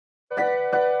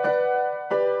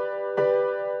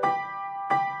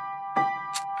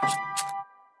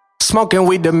Smoking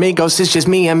with the Migos, it's just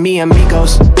me and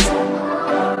amigos.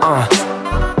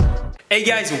 Hey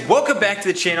guys, welcome back to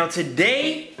the channel.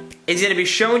 Today is gonna be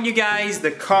showing you guys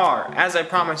the car. As I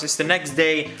promised, it's the next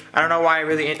day. I don't know why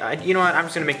you know what, I'm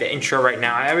just gonna make the intro right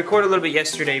now. I recorded a little bit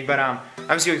yesterday, but I'm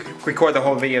just gonna record the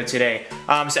whole video today.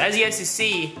 So as you guys can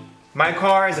see, my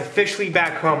car is officially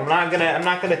back home. I'm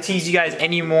not gonna tease you guys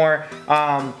anymore.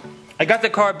 I got the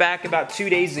car back about 2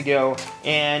 days ago,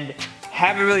 and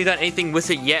haven't really done anything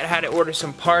with it yet. Had to order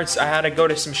some parts. I had to go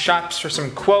to some shops for some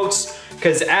quotes,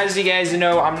 because as you guys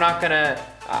know,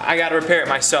 I gotta repair it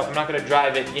myself. I'm not gonna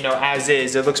drive it, you know, as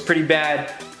is. It looks pretty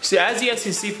bad. So as you guys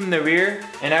can see from the rear,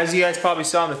 and as you guys probably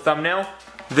saw in the thumbnail,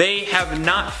 they have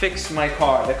not fixed my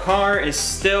car. The car is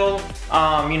still,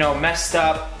 you know, messed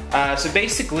up. So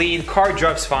basically, the car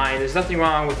drives fine. There's nothing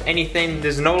wrong with anything.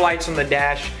 There's no lights on the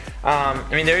dash. I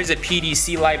mean, there is a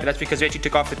PDC light, but that's because we actually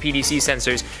took off the PDC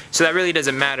sensors, so that really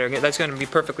doesn't matter. That's going to be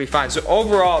perfectly fine. So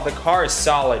overall, the car is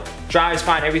solid. Drives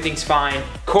fine, everything's fine.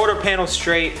 Quarter panel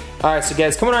straight. Alright, so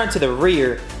guys, coming on to the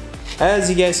rear, as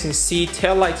you guys can see,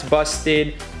 tail light's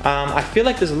busted. I feel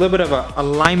like there's a little bit of a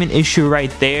alignment issue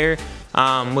right there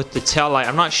with the tail light.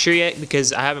 I'm not sure yet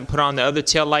because I haven't put on the other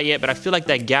tail light yet, but I feel like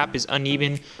that gap is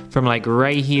uneven from like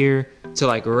right here to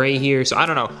like right here. So I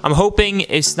don't know. I'm hoping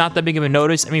it's not that big of a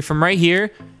notice. I mean, from right here,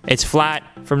 it's flat.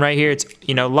 From right here, it's,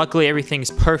 you know, luckily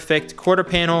everything's perfect. Quarter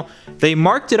panel, they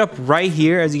marked it up right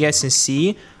here, as you guys can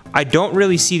see. I don't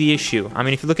really see the issue. I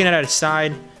mean, if you're looking at it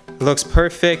side, it looks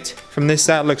perfect. From this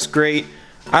side, it looks great.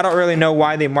 I don't really know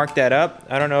why they marked that up.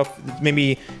 I don't know if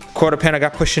maybe quarter panel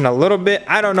got pushed in a little bit.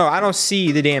 I don't know. I don't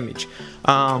see the damage.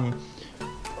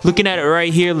 Looking at it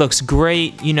right here, looks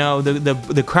great. You know,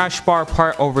 the crash bar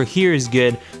part over here is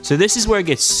good. So this is where it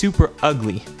gets super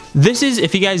ugly. This is,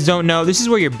 if you guys don't know, this is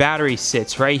where your battery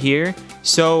sits right here.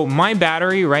 So my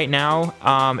battery right now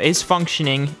is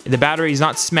functioning. The battery is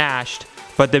not smashed,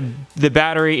 but the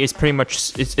battery is pretty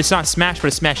much, it's not smashed, but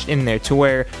it's smashed in there to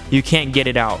where you can't get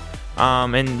it out.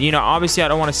 And you know, obviously I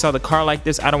don't want to sell the car like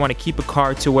this. I don't want to keep a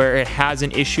car to where it has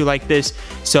an issue like this.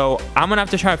 So I'm gonna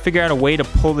have to try to figure out a way to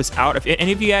pull this out. If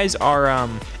any of you guys are,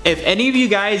 if any of you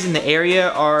guys in the area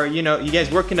are, you know, you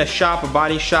guys work in a shop, a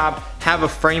body shop, have a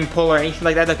frame puller or anything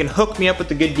like that can hook me up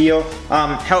with a good deal,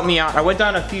 help me out. I went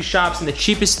down a few shops, and the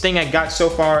cheapest thing I got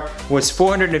so far was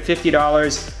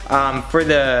 $450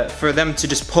 for them to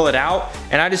just pull it out.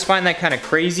 And I just find that kind of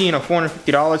crazy, you know,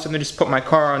 $450 and they just put my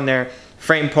car on there,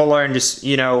 frame puller, and just,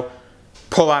 you know,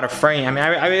 pull out a frame. I mean,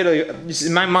 I really, just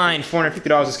in my mind,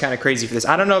 $450 is kind of crazy for this.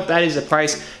 I don't know if that is the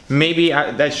price. Maybe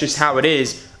that's just how it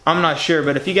is. I'm not sure,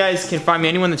 but if you guys can find me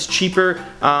anyone that's cheaper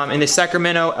in the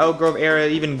Sacramento, Elk Grove area,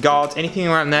 even Galt, anything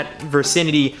around that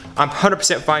vicinity, I'm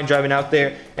 100% fine driving out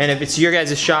there. And if it's your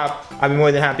guys' shop, I'd be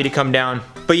more than happy to come down.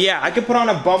 But yeah, I could put on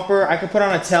a bumper, I could put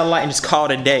on a tail light and just call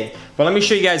it a day. But let me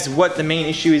show you guys what the main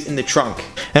issue is in the trunk.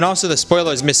 And also the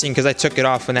spoiler is missing because I took it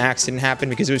off when the accident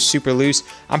happened because it was super loose.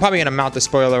 I'm probably gonna mount the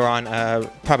spoiler on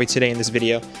probably today in this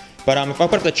video. But if I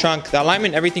open up the trunk, the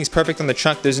alignment, everything's perfect on the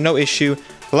trunk. There's no issue.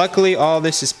 Luckily, all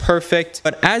this is perfect.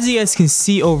 But as you guys can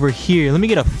see over here, let me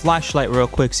get a flashlight real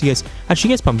quick so you guys, actually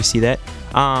you guys probably see that.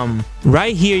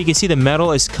 Right here, you can see the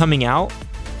metal is coming out.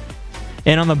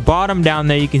 And on the bottom down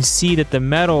there, you can see that the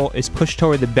metal is pushed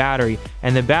toward the battery,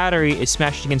 and the battery is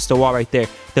smashed against the wall right there.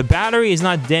 The battery is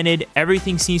not dented.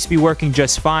 Everything seems to be working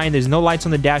just fine. There's no lights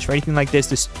on the dash or anything like this.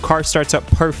 This car starts up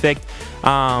perfect.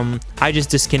 I just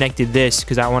disconnected this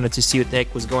because I wanted to see what the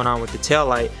heck was going on with the tail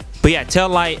light. But yeah, tail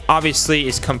light obviously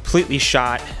is completely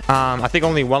shot. I think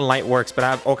only one light works, but I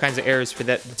have all kinds of errors for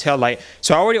the tail light.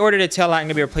 So I already ordered a tail light. I'm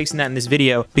gonna be replacing that in this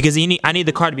video because I need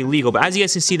the car to be legal. But as you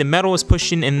guys can see, the metal was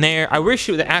pushing in there. I wish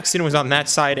the accident was on that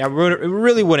side. It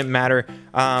really wouldn't matter.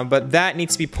 But that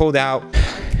needs to be pulled out.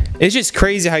 It's just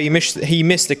crazy how he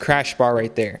missed the crash bar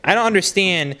right there. I don't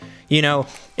understand. You know,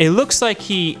 it looks like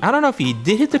I don't know if he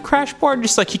did hit the crash bar,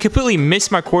 just like he completely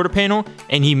missed my quarter panel,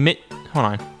 and hold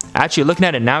on. Actually, looking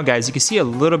at it now, guys, you can see a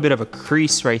little bit of a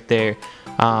crease right there.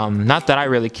 Not that I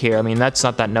really care. I mean, that's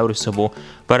not that noticeable.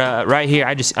 But right here,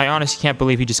 I honestly can't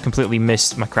believe he just completely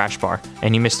missed my crash bar,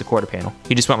 and he missed the quarter panel.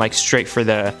 He just went like straight for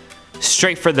the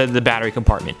battery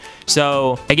compartment.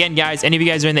 So again, guys, any of you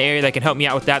guys are in the area that can help me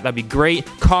out with that, that'd be great.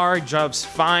 Car drives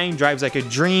fine, drives like a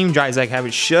dream, drives like how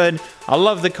it should. I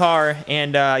love the car,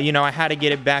 and you know, I had to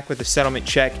get it back with a settlement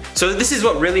check. So this is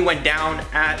what really went down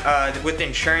with the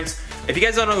insurance. If you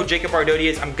guys don't know who Jacob Ardoti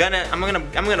is, I'm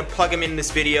gonna plug him in this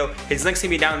video. His link's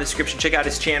gonna be down in the description. Check out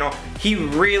his channel. He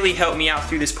really helped me out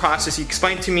through this process. He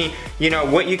explained to me, you know,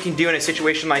 what you can do in a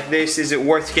situation like this. Is it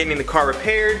worth getting the car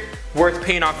repaired? Worth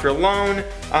paying off your loan?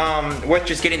 Worth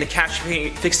just getting the cash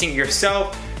fixing it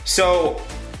yourself? So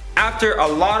After a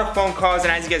lot of phone calls,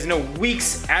 and as you guys know,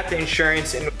 weeks at the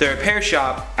insurance and the repair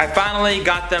shop, I finally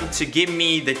got them to give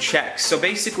me the check. So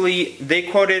basically, they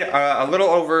quoted a little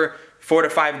over 4 to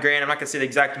 5 grand, I'm not gonna say the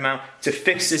exact amount, to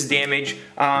fix this damage.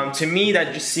 To me,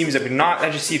 that just seems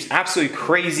absolutely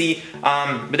crazy.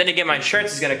 But then again, my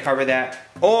insurance is gonna cover that.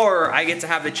 Or I get to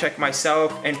have the check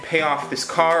myself and pay off this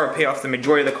car, or pay off the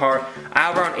majority of the car. I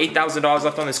have around $8,000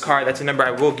 left on this car. That's a number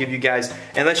I will give you guys.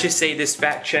 And let's just say this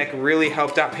fat check really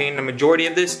helped out paying the majority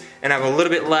of this, and I have a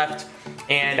little bit left,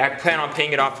 and I plan on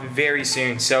paying it off very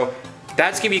soon. So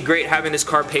that's gonna be great having this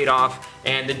car paid off,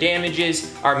 and the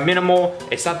damages are minimal.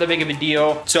 It's not that big of a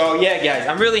deal. So yeah, guys,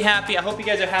 I'm really happy. I hope you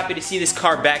guys are happy to see this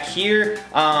car back here.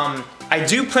 I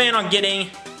do plan on getting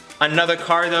another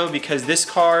car though, because this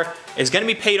car is gonna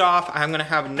be paid off. I'm gonna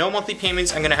have no monthly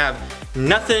payments. I'm gonna have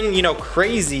nothing, you know,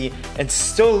 crazy. It's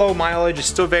still low mileage. It's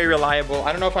still very reliable.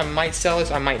 I don't know if I might sell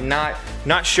this. I might not.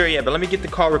 Not sure yet. But let me get the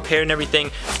car repaired and everything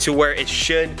to where it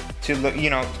should, to look, you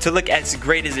know, to look as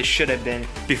great as it should have been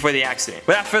before the accident.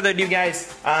 Without further ado,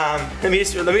 guys, let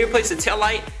me replace the tail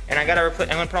light, and I'm gonna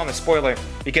put on the spoiler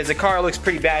because the car looks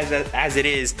pretty bad as it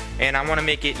is, and I want to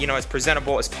make it, you know, as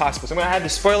presentable as possible. So I'm gonna add the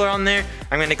spoiler on there.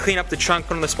 I'm gonna clean up the trunk,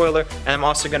 put on the spoiler, and I'm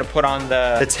also gonna put on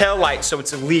the tail light so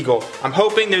it's illegal. I'm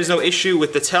hoping there's no issue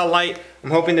with the tail light. I'm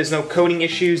hoping there's no coating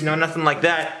issues, no nothing like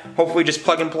that. Hopefully just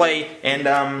plug and play, and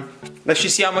let's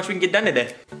just see how much we can get done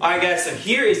today. Alright guys, so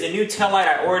here is the new tail light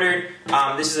I ordered.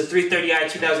 This is a 330i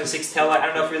 2006 tail light. I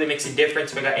don't know if it really makes a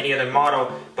difference if I got any other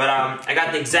model, but I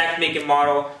got the exact make and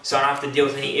model, so I don't have to deal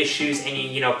with any issues, any,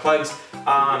 you know, plugs.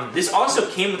 This also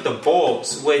came with the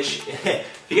bulbs, which if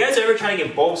you guys are ever trying to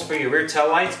get bulbs for your rear tail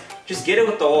lights, just get it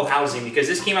with the whole housing, because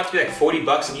this came out to be like 40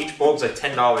 bucks and each bulb's like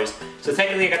 $10. So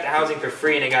technically I got the housing for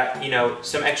free, and I got, you know,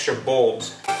 some extra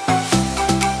bulbs.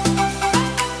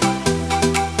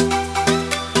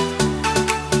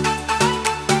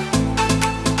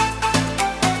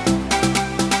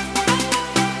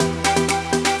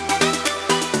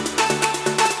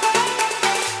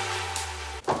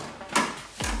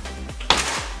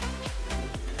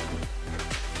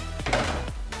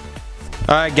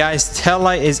 Alright guys, tail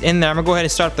light is in there. I'm gonna go ahead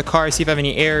and start up the car, see if I have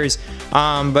any errors.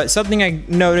 But something I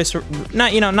noticed,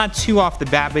 not too off the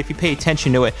bat, but if you pay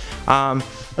attention to it, a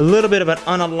little bit of an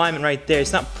unalignment right there.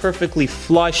 It's not perfectly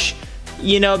flush.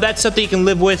 You know, that's something you can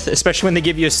live with, especially when they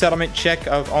give you a settlement check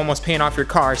of almost paying off your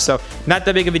car. So not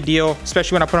that big of a deal,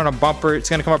 especially when I put on a bumper. It's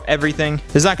gonna come up everything.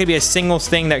 There's not gonna be a single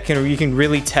thing that you can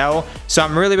really tell. So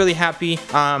I'm really, really happy.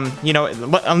 You know,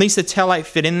 at least the tail light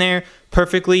fit in there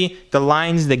perfectly. The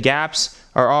lines, the gaps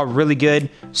are all really good.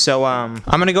 So I'm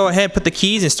gonna go ahead, put the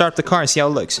keys, and start the car and see how it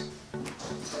looks.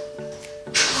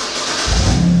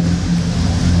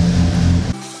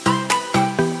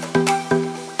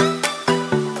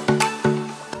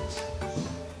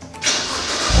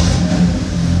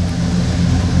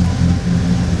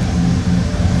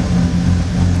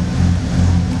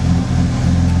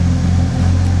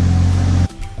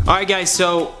 Alright guys,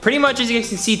 so pretty much as you guys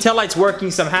can see, tail light's working,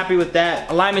 so I'm happy with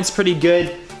that. Alignment's pretty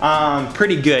good,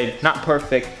 not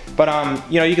perfect, but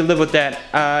you know, you can live with that.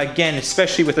 Again,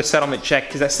 especially with the settlement check,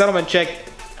 because that settlement check,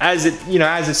 as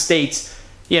it states,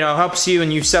 you know, helps you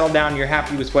and you settle down, you're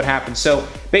happy with what happened. So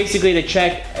basically the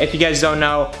check, if you guys don't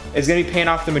know, is gonna be paying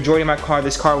off the majority of my car.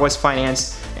 This car was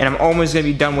financed, and I'm almost gonna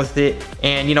be done with it.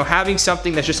 And you know, having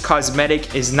something that's just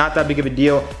cosmetic is not that big of a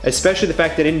deal, especially the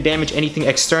fact that it didn't damage anything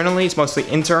externally. It's mostly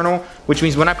internal, which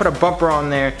means when I put a bumper on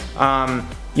there,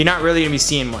 you're not really gonna be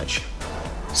seeing much.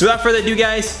 So without further ado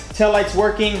guys, tail light's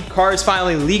working, car is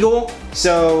finally legal,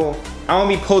 so I won't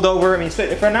be pulled over. I mean,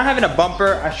 if I'm not having a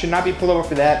bumper, I should not be pulled over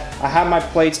for that. I have my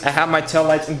plates, I have my tail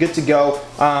lights, I'm good to go.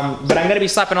 But I'm gonna be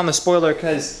slapping on the spoiler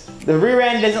because the rear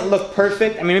end doesn't look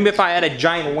perfect. I mean, maybe if I had a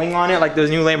giant wing on it, like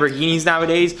those new Lamborghinis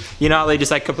nowadays, you know, they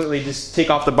just like completely just take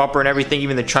off the bumper and everything,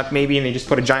 even the trunk maybe, and they just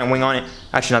put a giant wing on it.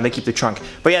 Actually, no, they keep the trunk.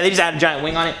 But yeah, they just add a giant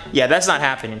wing on it. Yeah, that's not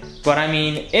happening. But I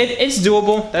mean, it's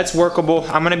doable, that's workable.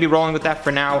 I'm gonna be rolling with that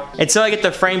for now. Until I get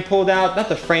the frame pulled out, not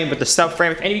the frame, but the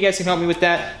subframe. If any of you guys can help me with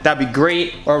that, that'd be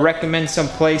great. Or recommend some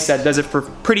place that does it for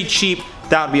pretty cheap,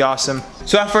 that would be awesome.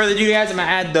 So without further ado guys, I'm gonna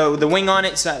add the wing on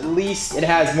it so at least it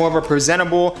has more of a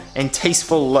presentable and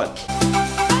tasteful look.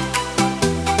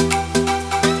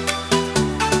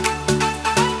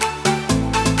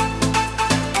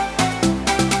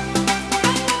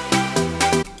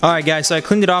 Alright guys, so I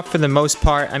cleaned it off for the most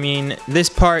part. I mean, this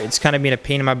part, it's kind of being a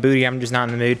pain in my booty. I'm just not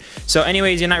in the mood. So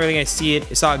anyways, you're not really gonna see it.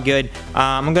 It's all good.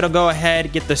 I'm gonna go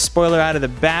ahead, get the spoiler out of the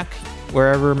back,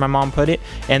 wherever my mom put it,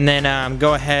 and then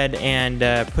go ahead and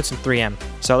put some 3M.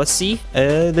 So let's see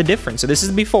the difference. So this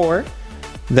is before.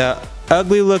 The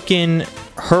ugly looking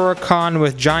Huracan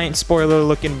with giant spoiler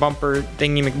looking bumper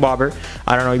thingy McBobber.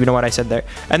 I don't even know what I said there.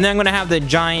 And then I'm gonna have the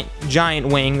giant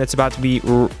wing that's about to be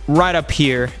right up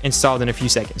here installed in a few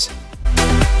seconds.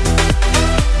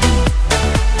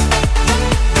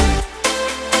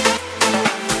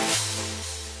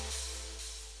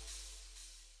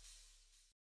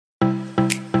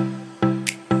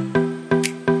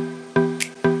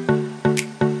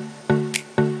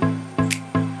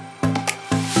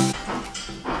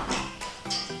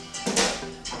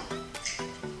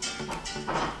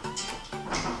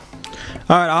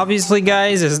 Alright, obviously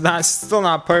guys, it's still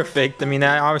not perfect. I mean,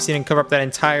 I obviously didn't cover up that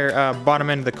entire bottom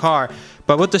end of the car,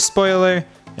 but with the spoiler,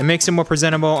 it makes it more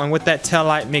presentable, and with that tail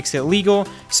light makes it legal.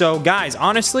 So guys,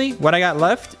 honestly, what I got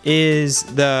left is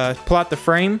pull out the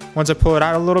frame. Once I pull it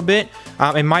out a little bit,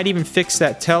 it might even fix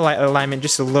that tail light alignment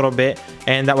just a little bit,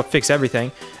 and that would fix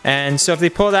everything. And so if they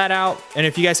pull that out, and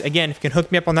if you guys, again, if you can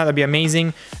hook me up on that, that'd be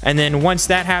amazing. And then once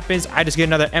that happens, I just get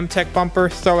another M-Tech bumper,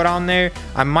 throw it on there.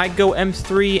 I might go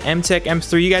M3, M-Tech,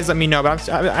 M3. You guys let me know, but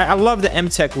I love the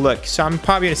M-Tech look, so I'm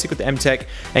probably gonna stick with the M-Tech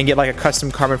and get like a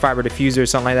custom carbon fiber diffuser or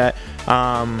something like that.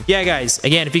 Yeah, guys,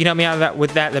 again, if you can help me out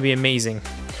with that, that'd be amazing.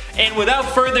 And without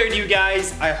further ado,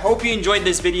 guys, I hope you enjoyed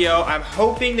this video. I'm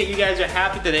hoping that you guys are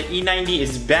happy that the E90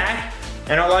 is back.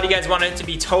 I know a lot of you guys wanted it to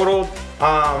be totaled.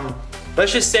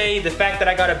 Let's just say the fact that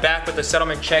I got it back with the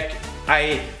settlement check,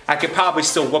 I could probably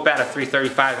still whoop out a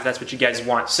 335 if that's what you guys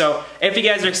want. So if you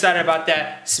guys are excited about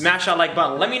that, smash that like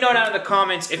button. Let me know down in the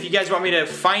comments if you guys want me to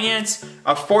finance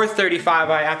a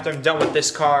 435i after I'm done with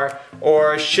this car,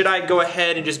 or should I go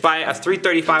ahead and just buy a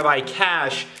 335i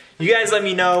cash. You guys let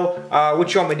me know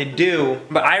what you want me to do.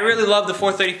 But I really love the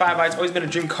 435i. It's always been a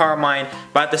dream car of mine.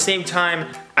 But at the same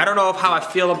time, I don't know how I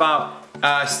feel about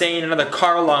staying in another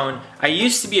car loan. I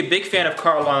used to be a big fan of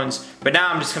car loans, but now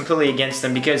I'm just completely against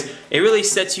them because it really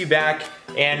sets you back,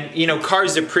 and you know,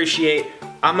 cars depreciate.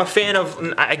 I'm a fan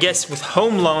of, I guess, with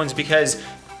home loans, because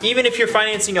even if you're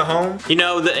financing a home, you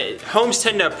know, the homes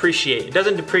tend to appreciate. It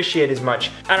doesn't depreciate as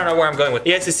much. I don't know where I'm going with it.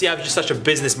 You guys can see I have just such a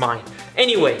business mind.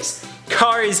 Anyways,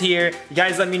 car is here. You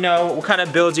guys let me know what kind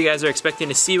of builds you guys are expecting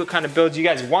to see, what kind of builds you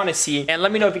guys want to see, and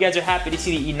let me know if you guys are happy to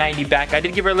see the E90 back. I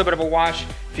did give her a little bit of a wash.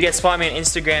 If you guys follow me on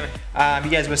Instagram, you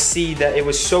guys will see that it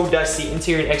was so dusty,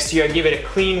 interior and exterior. I gave it a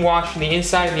clean wash from the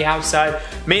inside and the outside,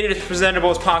 made it as presentable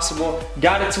as possible,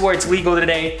 got it to where it's legal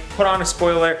today, put on a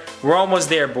spoiler. We're almost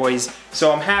there, boys.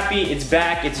 So I'm happy it's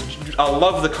back. I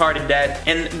love the car to death.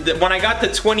 And when I got the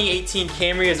 2018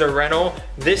 Camry as a rental,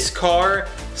 this car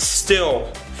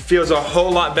still feels a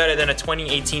whole lot better than a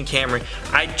 2018 Camry.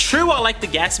 I like the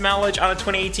gas mileage on a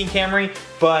 2018 Camry,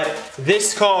 but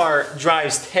this car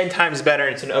drives 10 times better,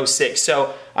 and it's an 06.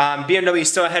 So BMW is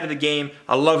still ahead of the game.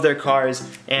 I love their cars,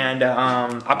 and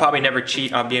I'll probably never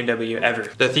cheat on BMW ever.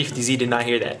 The Thief DZ did not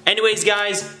hear that. Anyways,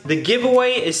 guys, the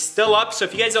giveaway is still up. So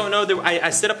if you guys don't know, I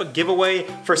set up a giveaway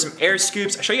for some air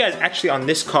scoops. I'll show you guys actually on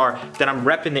this car that I'm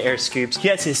repping the air scoops. You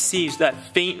guys can see that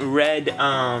faint red,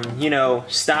 you know,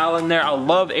 style in there. I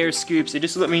love air scoops. It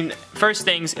just, I mean, first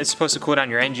things, it's supposed to cool down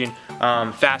your engine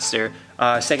faster.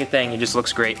 Second thing, it just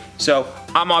looks great. So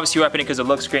I'm obviously repping it because it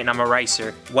looks great and I'm a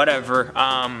racer. Whatever.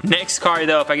 Next car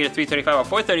though, if I get a 335 or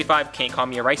 435, can't call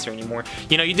me a racer anymore.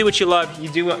 You know, you do what you love. You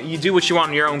do what you want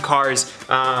in your own cars.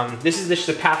 This is just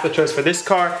the path of choice for this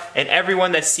car, and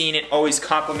everyone that's seen it always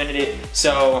complimented it.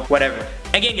 So whatever.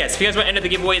 Again, guys, if you guys want to enter the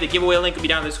giveaway link will be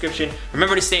down in the description.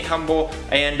 Remember to stay humble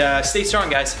and stay strong,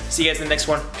 guys. See you guys in the next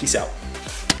one. Peace out.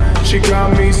 She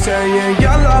got me saying,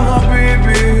 yalla,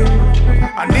 baby,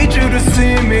 I need you to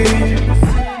see me.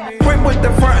 Quick with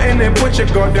the front and then put your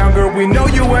guard down, girl, we know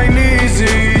you ain't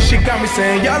easy. She got me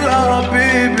saying, yalla,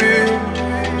 baby,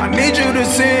 I need you to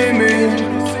see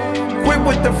me. Quick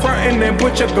with the front and then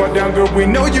put your guard down, girl, we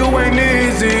know you ain't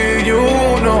easy, you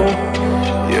know.